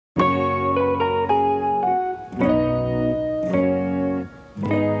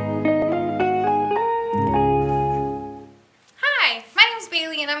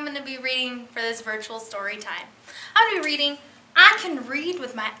virtual story time. I'm going to be reading I Can Read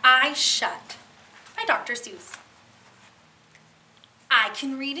With My Eyes Shut by Dr. Seuss. I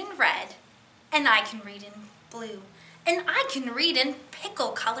can read in red, and I can read in blue, and I can read in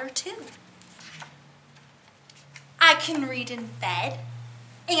pickle color too. I can read in bed,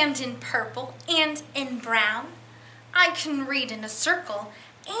 and in purple, and in brown. I can read in a circle,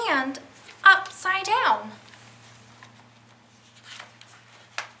 and upside down.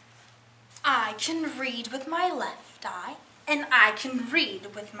 I can read with my left eye, and I can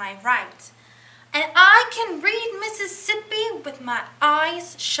read with my right. And I can read Mississippi with my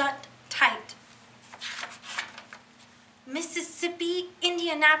eyes shut tight. Mississippi,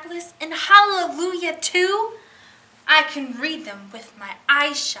 Indianapolis, and Hallelujah too. I can read them with my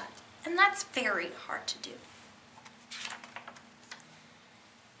eyes shut, and that's very hard to do.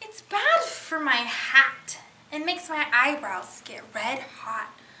 It's bad for my hat. It makes my eyebrows get red hot.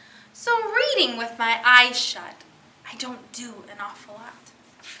 So reading with my eyes shut, I don't do an awful lot.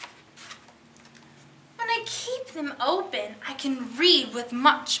 When I keep them open, I can read with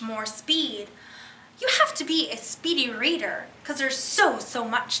much more speed. You have to be a speedy reader because there's so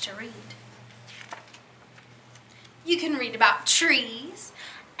much to read. You can read about trees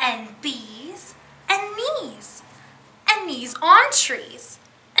and bees and knees on trees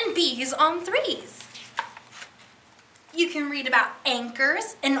and bees on threes. You can read about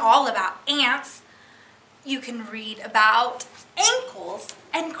anchors and all about ants. You can read about ankles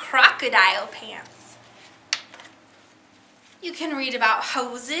and crocodile pants. You can read about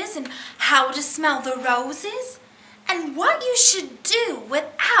hoses and how to smell the roses and what you should do with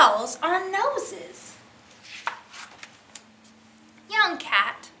owls on noses. Young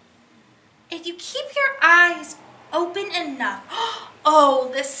cat, if you keep your eyes open enough,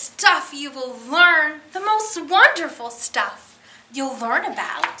 oh, the stuff you will learn, the most wonderful stuff you'll learn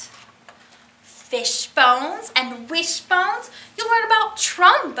about. Fish bones and wishbones, you'll learn about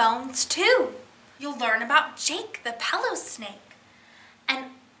trombones too. You'll learn about Jake the pillow snake and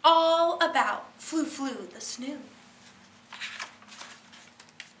all about Flu the snoo.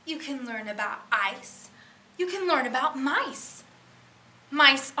 You can learn about ice. You can learn about mice.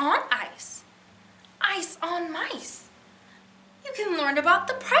 Mice on ice. Ice on mice. You can learn about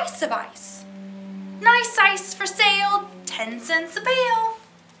the price of ice. Nice ice for sale, 10 cents a pail.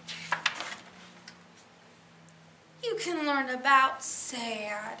 You can learn about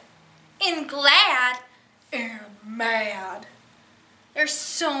sad and glad and mad. There's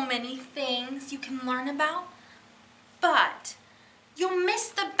so many things you can learn about, but you'll miss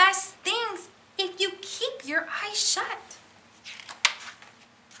the best things if you keep your eyes shut.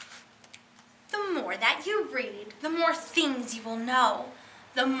 The more that you read, the more things you will know.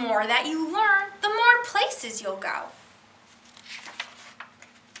 The more that you learn, the more places you'll go.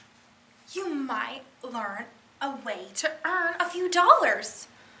 You might learn a way to earn a few dollars,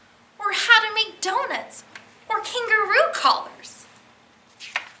 or how to make donuts, or kangaroo collars.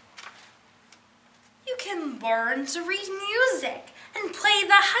 You can learn to read music and play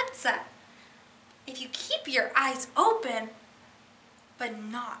the hudza if you keep your eyes open, but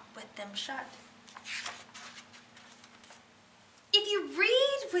not with them shut. If you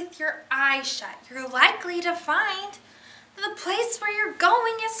read with your eyes shut, you're likely to find that the place where you're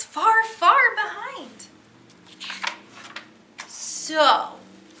going is far behind. So,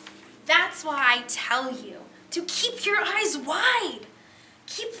 that's why I tell you to keep your eyes wide.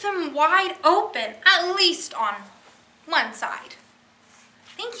 Keep them wide open, at least on one side.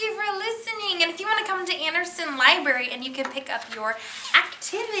 Thank you for listening. And if you want to come to Anderson Library and you can pick up your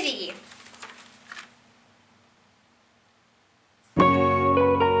activity.